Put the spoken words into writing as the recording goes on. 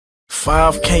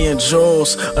5K in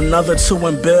jewels, another 2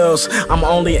 in bills. I'm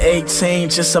only 18,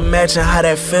 just imagine how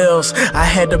that feels. I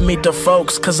had to meet the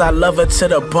folks, cause I love her to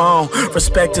the bone.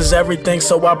 Respect is everything,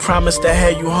 so I promised to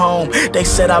have you home. They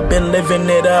said I've been living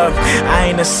it up, I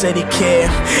ain't a city kid.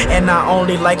 And I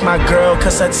only like my girl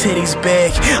cause her titties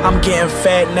big. I'm getting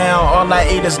fat now, all I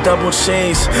eat is double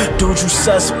cheese. Dude, you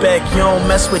suspect, you don't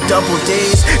mess with double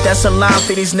D's. That's a line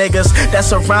for these niggas,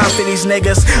 that's a rhyme for these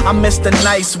niggas. I miss the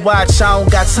nice watch, I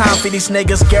don't got time for these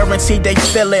niggas. Guaranteed they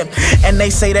feel it, and they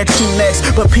say that you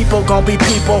next. But people gon' be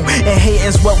people, and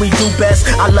hating's what we do best.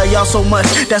 I love y'all so much,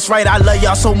 that's right, I love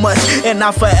y'all so much. And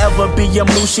I'll forever be your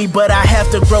Mushi, but I have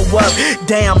to grow up.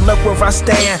 Damn, look where I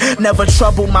stand, never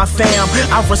trouble my fam.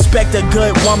 I respect a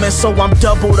good woman, so I'm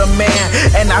double the man.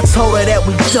 And I told her that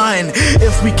we done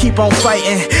if we keep on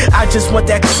fighting. I just want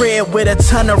that crib with a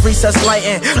ton of recess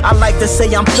lighting. I like to say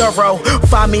I'm thorough,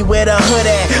 find me where the hood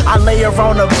at. I lay her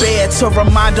on the bed to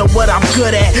remind her what I'm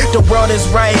good at. The world is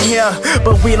right here,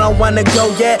 but we don't wanna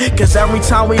go yet. Cause every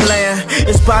time we land,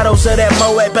 it's bottles of that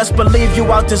Moet. Best believe you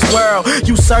out this world,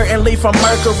 you certainly from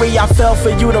Mercury. I fell for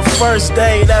you the first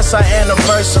day, that's our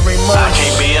anniversary month. I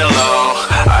can't be alone,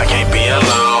 I can't be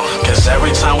alone. Cause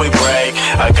every time we break,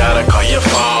 I gotta call your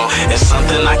phone. It's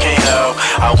something I can't help,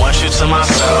 I want you to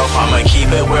myself. I'ma keep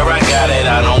it where I got it,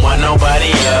 I don't want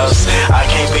nobody else. I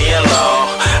can't be alone,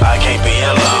 I can't be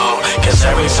alone. Cause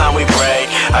every time we break,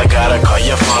 I gotta call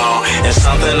your phone. It's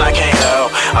something I can't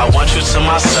help, I want you to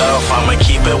myself. I'ma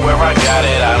keep it where I got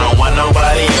it, I don't want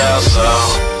nobody else.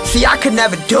 See, I could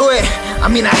never do it, I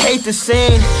mean I hate the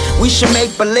scene. We should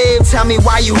make believe, tell me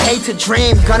why you hate to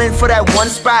dream. Gunning for that one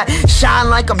spot, shine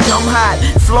like I'm dumb hot.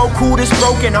 Flow cool, this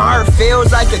broken heart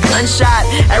feels like a gunshot.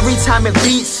 Every time it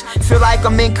beats, feel like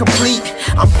I'm incomplete.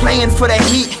 I'm playing for the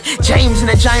heat, James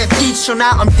and a giant peach. So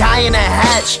now I'm dying to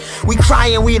hatch. We cry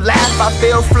and we laugh, I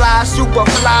feel fly, super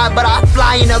fly, but I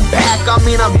fly in the back. I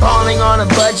mean I'm balling on a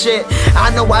budget,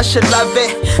 I know I should love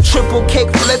it. Triple kick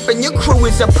flipping, your crew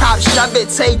is a pop, shove it.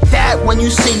 Take that when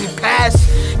you see me pass,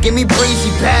 give me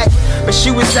breezy back. But she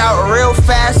was out real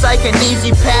fast like an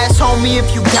easy pass. Homie,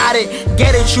 if you got it,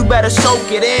 get it, you better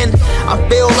soak it in. I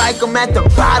feel like I'm at the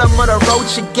bottom of the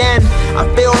roach again. I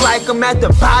feel like I'm at the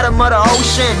bottom of the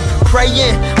ocean.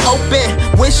 Praying, hoping,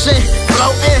 wishing,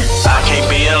 floating. I can't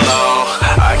be alone,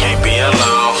 I can't be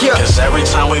alone. Cause every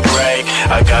time we break,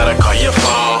 I gotta call your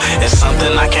phone. It's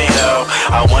something I can't help,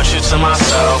 I want you to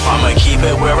myself. I'ma keep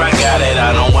it where I got it,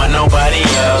 I don't want nobody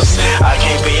else. I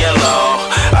can't be alone,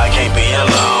 I can't be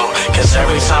alone. Cause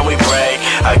every time we break,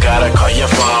 I gotta call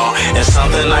your phone. It's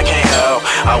something I can't help,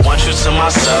 I want you to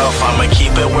myself. I'ma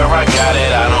keep it where I got it,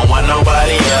 I don't want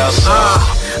nobody else.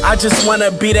 I just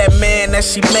wanna be that man that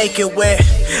she make it with.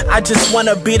 I just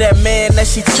wanna be that man that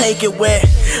she take it with.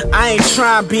 I ain't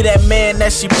tryna be that man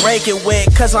that she break it with.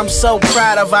 Cause I'm so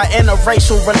proud of our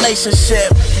interracial relationship.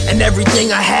 And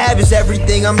everything I have is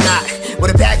everything I'm not.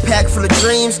 With a backpack full of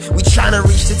dreams, we tryna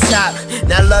reach the top.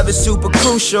 Now love is super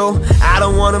crucial, I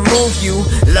don't wanna move you.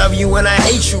 Love you when I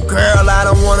hate you, girl, I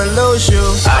don't wanna lose you.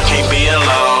 I can't be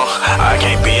alone, I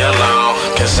can't be alone.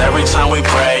 Cause every time we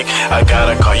break, I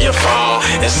gotta call your phone.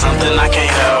 It's something I can't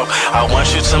help, I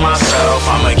want you to myself.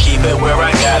 I'ma keep it where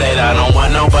I got it, I don't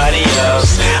want nobody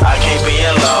else. I can't be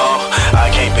alone, I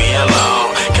can't be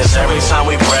alone. Cause every time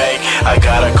we break, I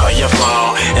gotta call your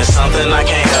phone. It's something I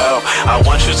can't help, I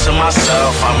want you to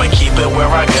myself. I'ma keep it where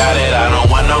I got it, I don't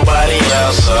want nobody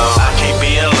else. I can't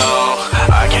be alone,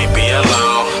 I can't be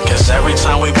alone. Cause every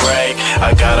time we break,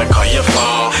 I gotta call your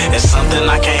phone. It's something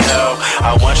I can't help,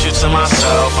 I want you to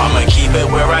myself. I'ma keep it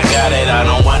where I got it, I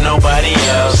don't want nobody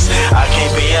else. I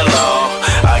can't be alone,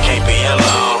 I can't be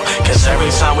alone. Cause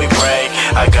every time we break,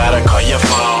 I gotta call your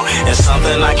phone. It's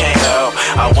something I can't help,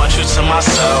 I want you to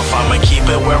myself. I'ma keep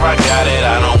it where I got it,